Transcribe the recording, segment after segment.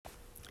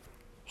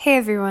Hey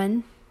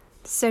everyone.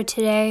 So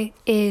today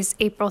is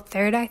April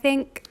 3rd, I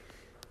think.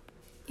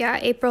 Yeah,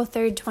 April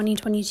 3rd,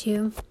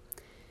 2022.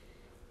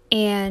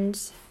 And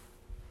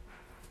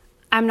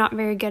I'm not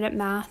very good at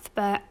math,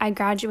 but I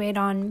graduate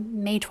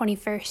on May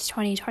 21st,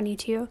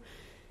 2022.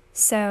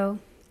 So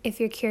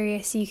if you're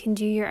curious, you can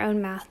do your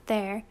own math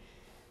there.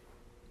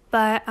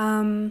 But,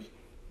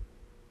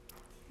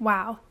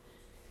 wow.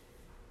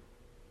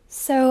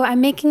 So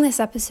I'm making this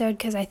episode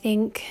because I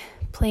think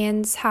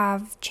plans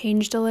have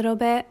changed a little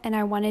bit, and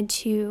I wanted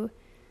to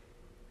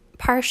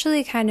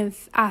partially kind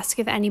of ask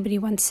if anybody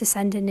wants to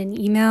send in an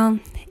email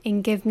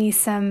and give me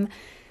some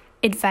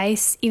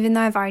advice, even though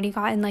I've already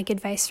gotten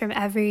advice from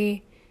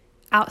every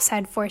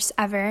outside force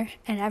ever,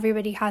 and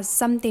everybody has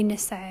something to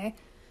say.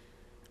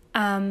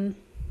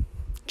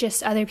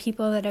 Just other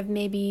people that have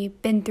maybe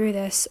been through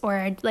this or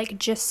are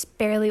just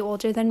barely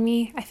older than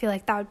me. I feel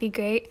like that would be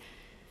great.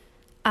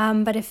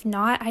 But if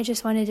not, I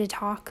just wanted to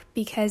talk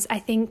because I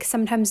think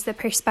sometimes the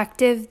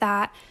perspective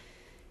that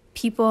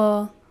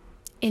people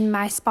in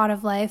my spot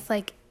of life,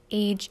 like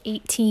age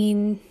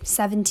 18,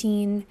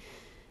 17,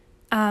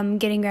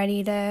 getting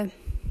ready to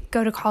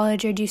go to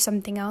college or do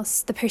something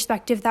else, the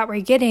perspective that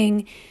we're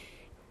getting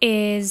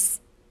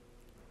is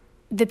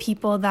the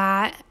people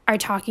that are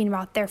talking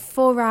about their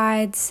full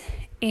rides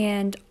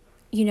and,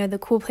 the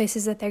cool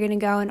places that they're going to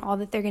go and all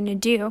that they're going to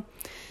do.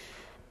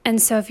 And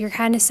so if you're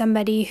kind of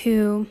somebody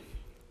who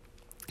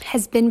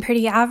has been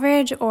pretty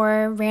average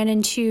or ran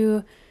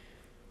into,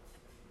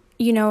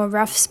 a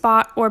rough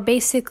spot or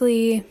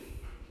basically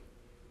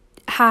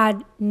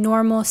had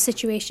normal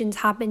situations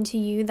happen to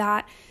you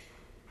that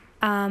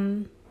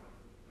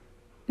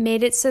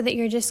made it so that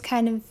you're just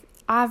kind of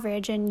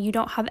average and you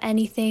don't have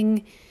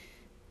anything,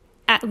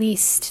 at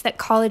least, that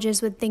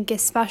colleges would think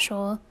is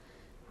special.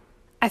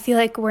 I feel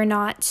like we're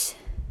not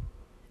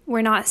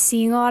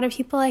seeing a lot of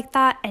people like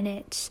that, and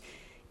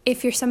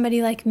if you're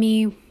somebody like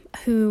me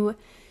who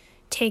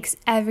takes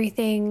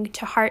everything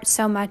to heart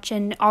so much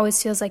and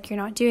always feels like you're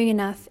not doing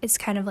enough, it's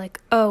kind of like,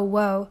 oh,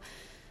 whoa.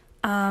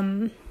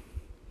 I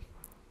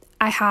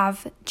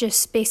have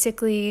just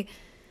basically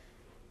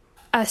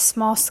a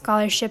small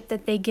scholarship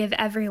that they give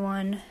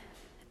everyone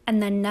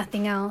and then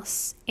nothing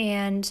else.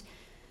 And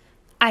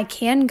I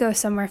can go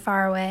somewhere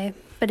far away,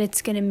 but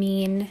it's going to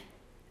mean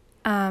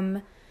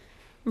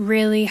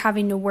really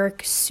having to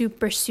work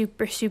super,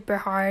 super, super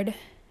hard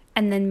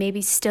and then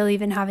maybe still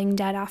even having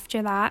debt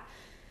after that.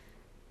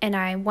 And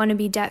I want to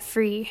be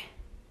debt-free.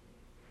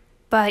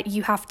 But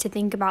you have to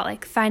think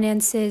about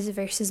finances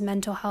versus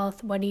mental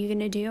health. What are you going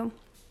to do?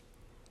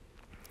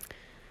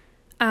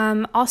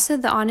 Also,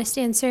 the honest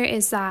answer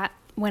is that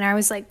when I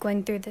was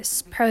going through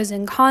this pros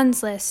and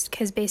cons list,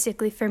 because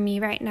basically for me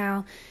right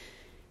now,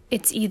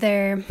 it's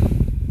either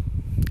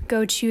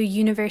go to a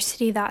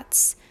university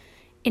that's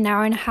an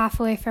hour and a half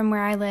away from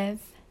where I live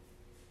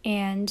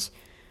and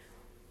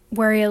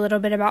worry a little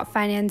bit about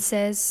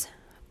finances,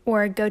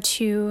 or go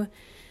to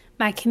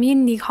my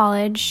community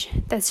college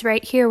that's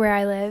right here where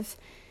I live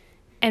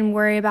and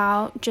worry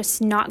about just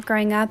not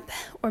growing up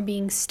or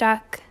being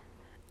stuck.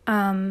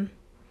 Going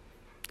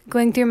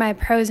through my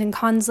pros and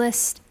cons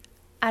list,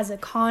 as a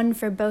con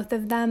for both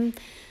of them,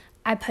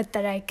 I put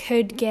that I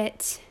could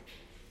get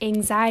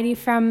anxiety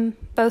from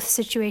both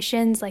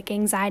situations,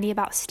 anxiety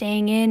about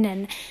staying in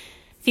and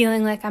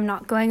feeling like I'm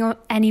not going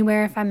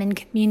anywhere if I'm in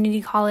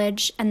community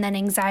college, and then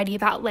anxiety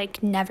about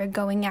never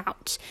going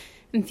out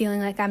and feeling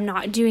like I'm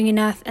not doing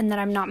enough and that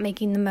I'm not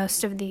making the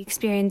most of the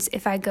experience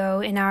if I go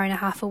an hour and a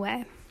half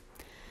away.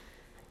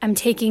 I'm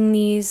taking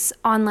these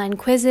online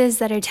quizzes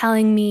that are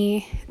telling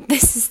me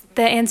this is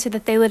the answer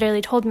that they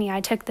literally told me.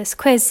 I took this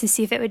quiz to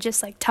see if it would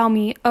just tell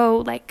me,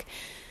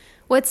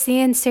 what's the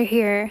answer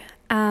here?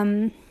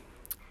 Do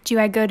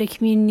I go to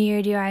community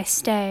or do I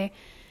stay?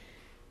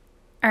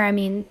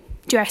 Do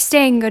I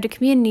stay and go to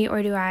community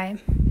or do I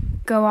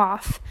go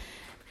off?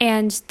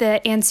 And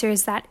the answer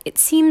is that it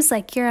seems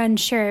like you're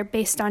unsure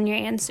based on your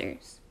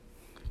answers.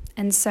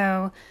 And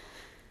so,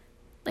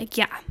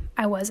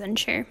 I was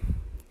unsure.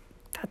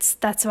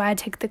 That's why I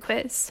took the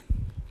quiz.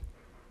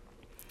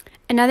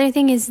 Another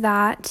thing is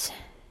that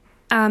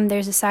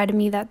there's a side of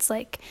me that's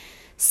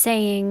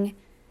saying,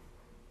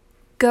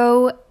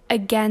 go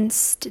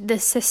against the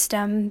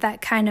system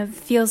that kind of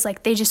feels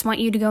like they just want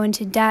you to go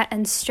into debt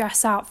and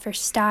stress out for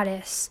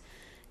status.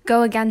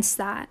 Go against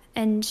that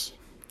and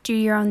do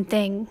your own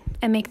thing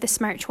and make the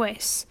smart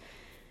choice.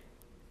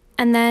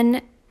 And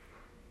then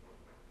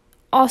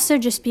also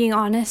just being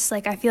honest,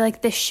 I feel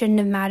like this shouldn't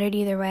have mattered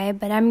either way,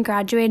 but I'm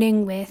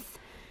graduating with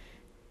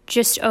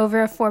just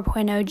over a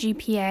 4.0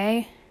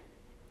 GPA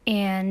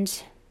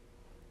and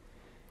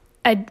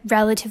a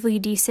relatively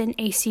decent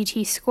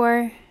ACT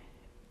score,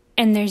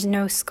 and there's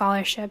no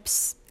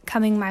scholarships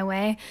coming my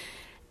way.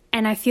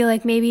 And I feel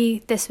like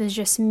maybe this was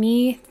just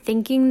me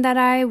thinking that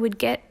I would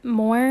get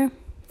more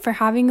for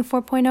having a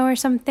 4.0 or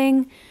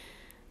something,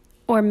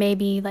 or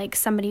maybe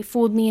somebody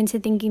fooled me into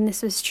thinking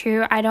this was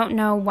true. I don't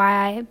know why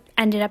I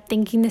ended up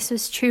thinking this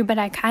was true, but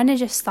I kind of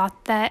just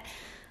thought that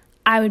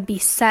I would be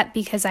set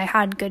because I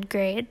had good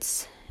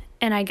grades.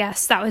 And I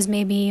guess that was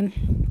maybe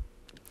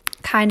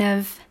kind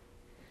of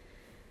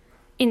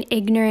an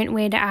ignorant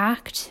way to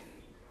act.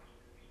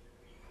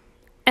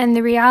 And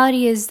the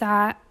reality is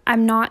that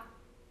I'm not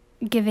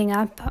giving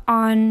up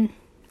on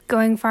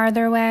going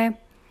farther away.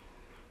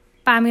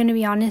 But I'm going to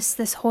be honest,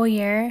 this whole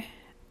year,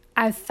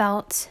 I've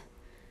felt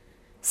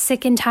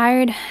sick and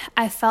tired.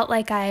 I felt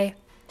like I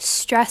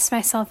stressed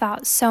myself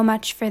out so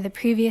much for the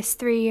previous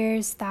 3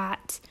 years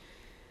that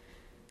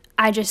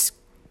I just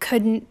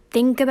couldn't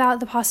think about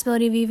the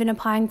possibility of even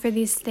applying for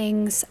these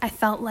things. I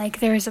felt like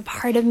there was a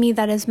part of me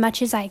that as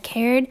much as I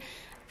cared,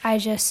 I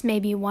just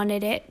maybe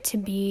wanted it to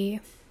be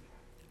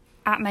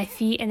at my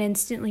feet and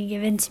instantly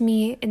given to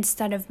me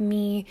instead of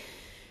me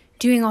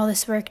doing all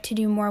this work to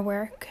do more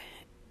work.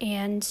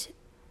 And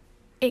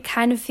it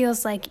kind of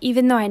feels like,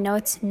 even though I know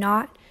it's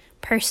not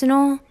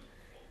personal,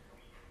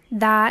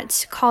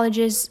 that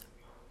colleges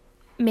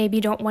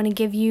maybe don't want to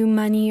give you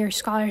money or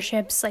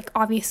scholarships. Like,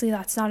 obviously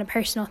that's not a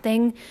personal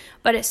thing,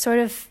 but it sort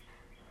of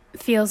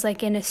feels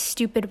like in a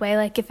stupid way,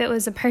 like if it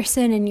was a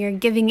person and you're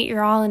giving it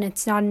your all and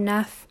it's not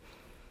enough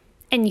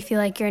and you feel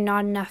like you're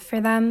not enough for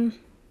them,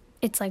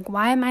 it's like,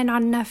 why am I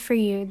not enough for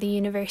you, the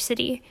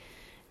university?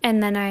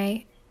 And then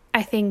I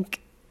think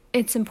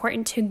it's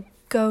important to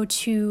go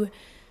to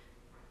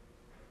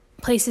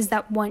places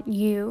that want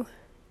you.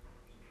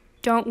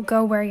 Don't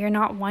go where you're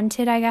not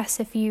wanted, I guess,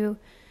 if you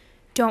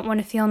don't want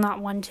to feel not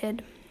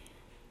wanted.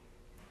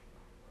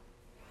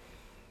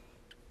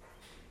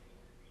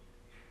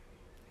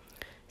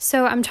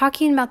 So I'm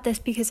talking about this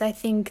because I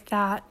think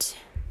that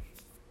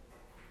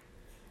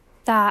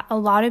a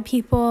lot of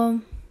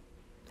people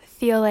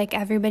feel like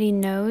everybody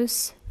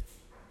knows.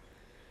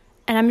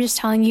 And I'm just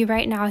telling you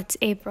right now, it's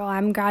April.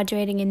 I'm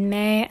graduating in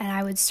May, and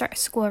I would start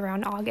school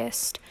around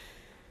August.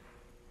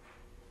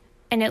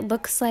 And it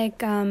looks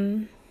like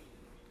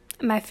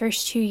my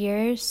first 2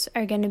 years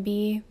are going to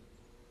be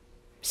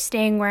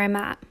staying where I'm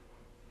at.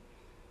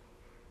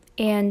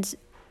 And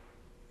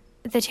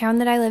the town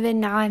that I live in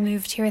now, I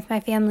moved here with my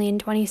family in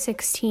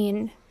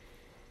 2016.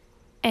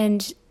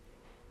 And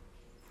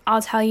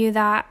I'll tell you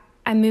that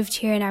I moved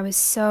here and I was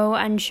so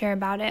unsure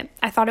about it.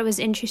 I thought it was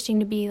interesting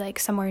to be like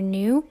somewhere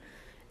new,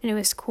 and it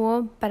was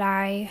cool, but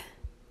I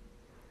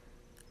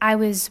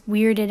was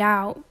weirded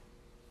out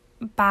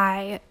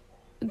by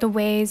the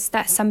ways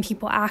that some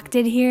people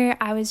acted here.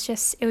 It was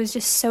just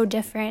so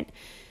different.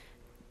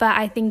 But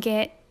I think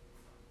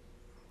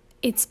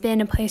it's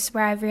been a place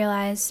where I've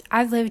realized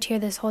I've lived here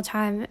this whole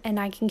time and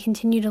I can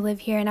continue to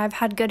live here, and I've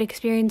had good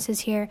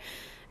experiences here,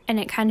 and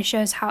it kind of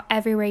shows how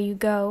everywhere you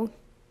go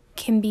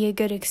can be a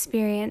good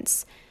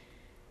experience.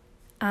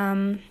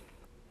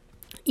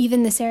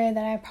 Even this area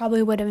that I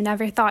probably would have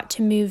never thought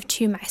to move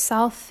to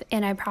myself,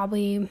 and I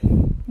probably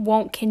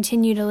won't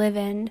continue to live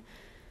in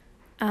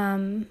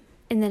the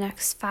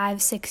next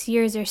 5-6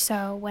 years or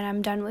so when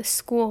I'm done with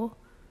school.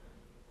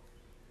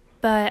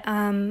 But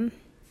I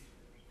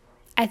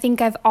think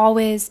I've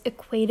always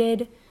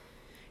equated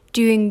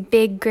doing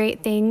big,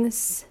 great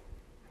things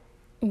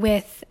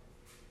with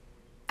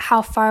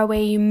how far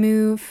away you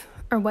move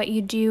or what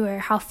you do or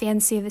how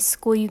fancy of a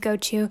school you go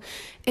to.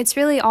 It's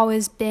really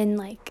always been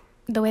like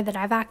the way that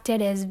I've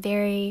acted is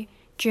very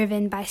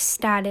driven by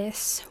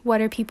status.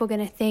 What are people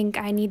going to think?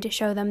 I need to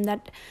show them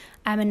that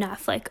I'm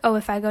enough. Like, oh,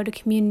 if I go to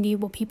community,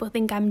 will people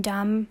think I'm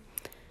dumb?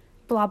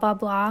 Blah, blah,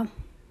 blah.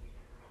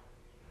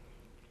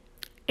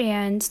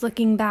 And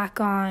looking back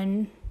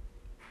on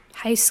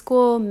high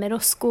school, middle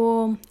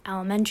school,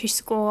 elementary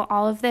school,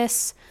 all of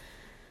this,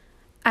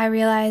 I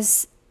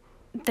realize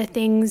the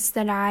things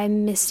that I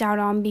missed out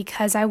on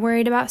because I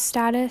worried about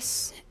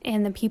status,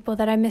 and the people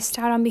that I missed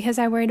out on because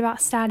I worried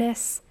about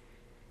status.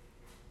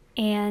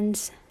 And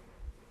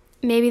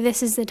maybe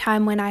this is the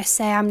time when I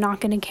say I'm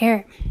not going to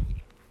care.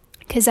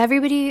 Because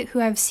everybody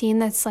who I've seen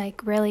that's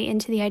like really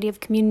into the idea of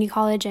community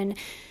college and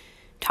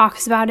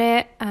talks about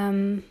it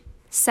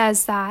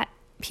says that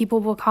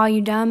people will call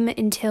you dumb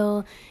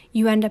until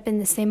you end up in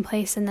the same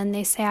place, and then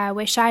they say, I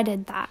wish I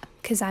did that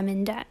because I'm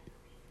in debt.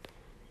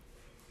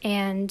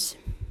 And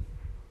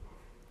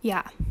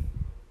yeah.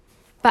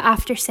 But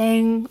after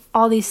saying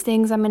all these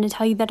things, I'm going to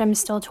tell you that I'm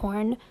still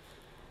torn,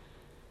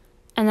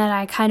 and that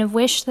I kind of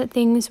wish that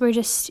things were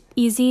just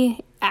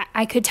easy.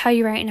 I could tell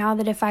you right now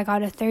that if I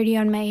got a 30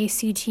 on my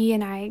ACT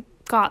and I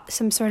got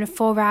some sort of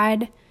full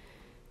ride,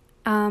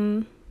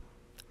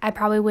 I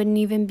probably wouldn't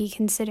even be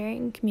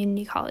considering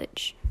community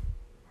college.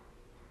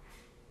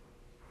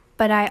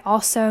 But I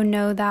also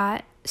know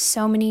that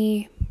so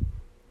many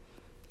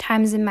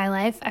times in my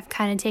life, I've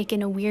kind of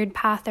taken a weird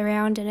path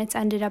around and it's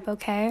ended up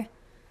okay.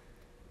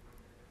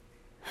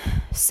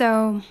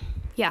 So,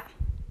 yeah.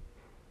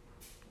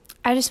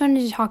 I just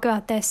wanted to talk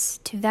about this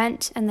to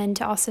vent, and then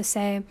to also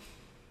say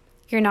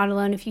you're not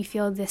alone if you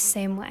feel this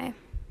same way.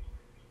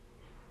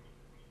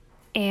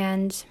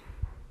 And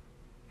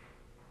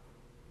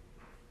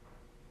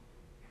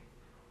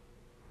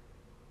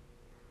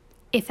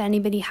if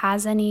anybody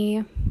has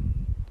any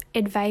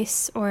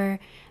advice, or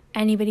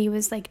anybody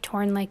was like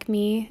torn like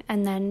me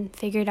and then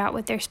figured out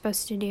what they're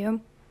supposed to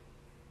do,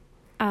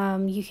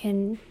 you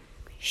can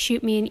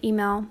shoot me an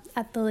email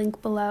at the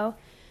link below.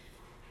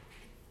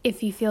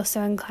 if you feel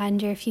so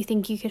inclined or if you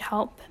think you could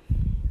help.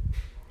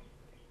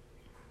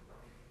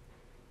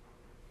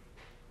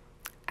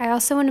 I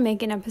also want to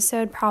make an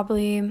episode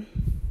probably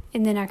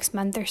in the next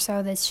month or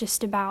so that's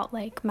just about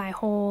like my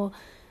whole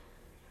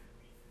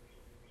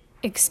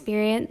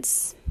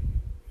experience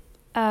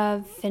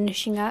of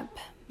finishing up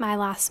my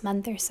last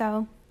month or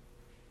so.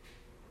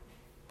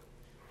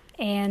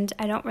 And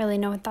I don't really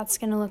know what that's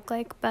going to look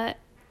like, but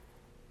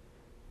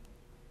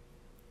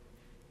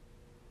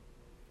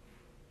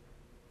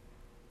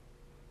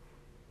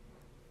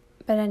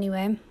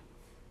anyway,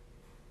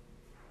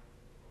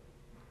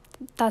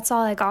 that's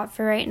all I got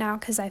for right now,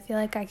 because I feel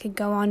like I could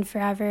go on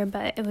forever,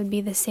 but it would be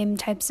the same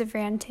types of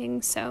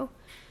ranting. So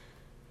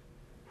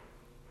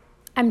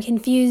I'm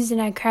confused,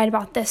 and I cried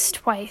about this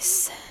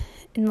twice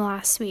in the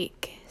last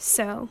week.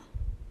 So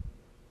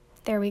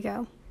there we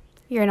go.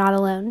 You're not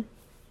alone.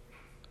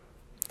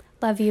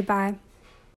 Love you. Bye.